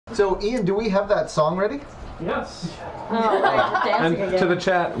So, Ian, do we have that song ready? Yes. Oh, and to the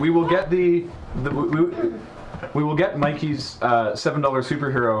chat, we will get we will get Mikey's $7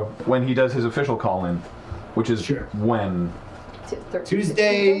 superhero when he does his official call-in, which is when?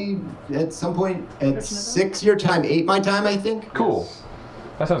 Tuesday at some point at 6 your time, 8 my time, I think. Cool.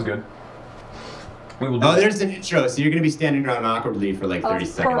 That sounds good. We will do there's an intro, so you're going to be standing around awkwardly for like 30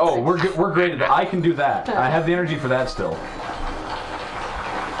 seconds. Oh, we're great at that. I can do that. I have the energy for that still.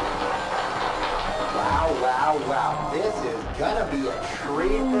 Wow, this is gonna be a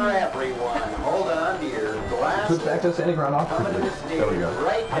treat for everyone. Hold on to your glasses. Put back to standing around awkwardly. There we go.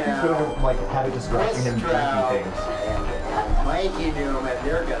 Right now, I think we're gonna like have it distracting him drinking things. And Mikey Newman,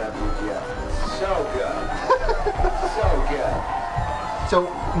 they're gonna be just so good. So good. So,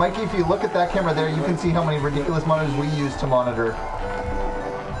 Mikey, if you look at that camera there, you can see how many ridiculous monitors we use to monitor.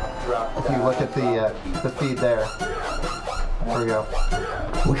 If you look at the feed there. There we go.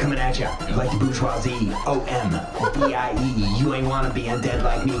 We're coming at ya like the bourgeoisie. O-M-B-I-E. You ain't wanna be undead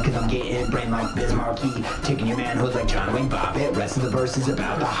like me, cause I'm getting brain like Bismarcky. Taking your manhood like John Wayne Bobbitt. Rest of the verse is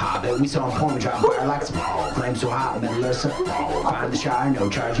about the hobbit. We saw him pour me drop fire like smoke. Flame so hot, metal or some. Find the shire, no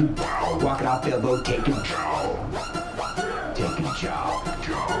charge you. Walking off Bilbo, taking jaw. Taking jaw.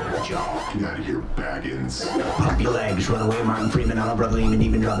 Get out of here, Baggins. Pump your legs, run away, Martin Freeman. On a brother,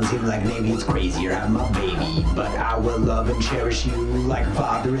 even dropping seems like a navy. It's crazy, you're having my baby. But I will love and cherish you like a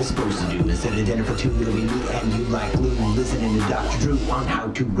father is supposed to do. Instead of dinner for two, it'll be me and you like glue. Listening to Dr. Drew on how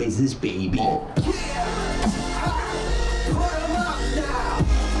to raise this baby.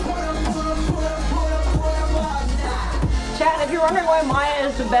 Chat, if you're wondering why Maya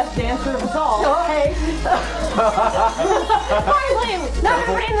is the best dancer of us all. Okay. Finally, not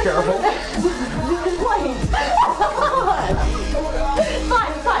everybody in this room. Complain.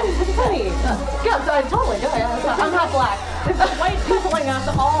 Fine, it's funny. Yeah, totally. I'm not black. There's white peopling us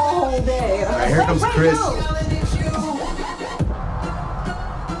all day. All right, here comes Kris.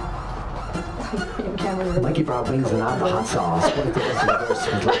 Mikey brought wings and I'm the hot sauce. What if the rest of the verse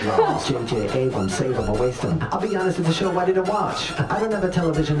was like Ross? JJ Abrams, save him or waste him. I'll be honest, it's a show I didn't watch. I don't have a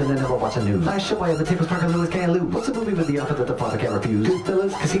television and I never watch the news. Last show I ever taped was Parker Lewis Can't Lose. What's the movie with the author that the father can't refuse?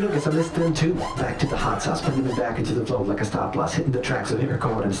 Goodfellas, Casino gets a list in too. Back to the hot sauce, putting me back into the flow like a stop loss. Hitting the tracks with hit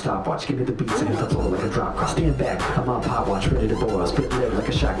record and stopwatch. Give me the beats and hit the floor like a drop cross. Stand back, I'm on pop watch, ready to boil. Spit leg like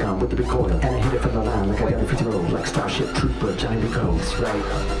a shotgun with the recoil. And I hit it from the line like I got a 50 roll. Like Starship Trooper, Johnny B. Codes, right?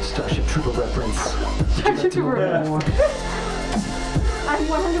 Starship Trooper reference. Starship Trooper reference. I'm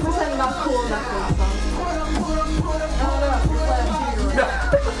 100% not cool enough for this song.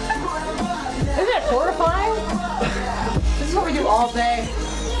 Isn't it horrifying? This is what we do all day.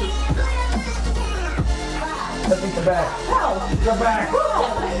 Let me come back. How? Come back.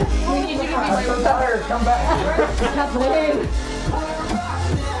 We need you to be I'm so tired. Come back. Kathleen.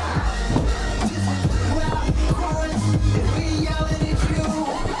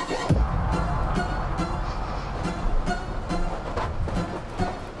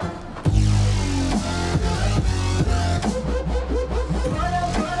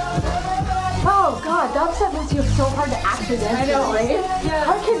 That set makes you so hard to accidentally. I know, right? Yeah.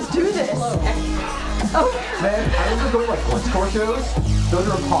 How do kids do this? Oh. Man, I remember going like blood score shows. Those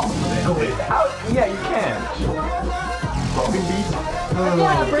are impossible. How? Yeah, you can. Broken beats.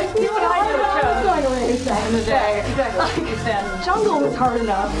 Yeah, break me when I do a show. Going away back in the day. Exactly. Jungle was hard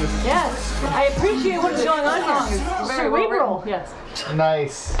enough. Yes. I appreciate what's going on here. Cerebral. Yes.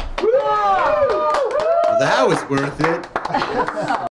 Nice. That was worth it.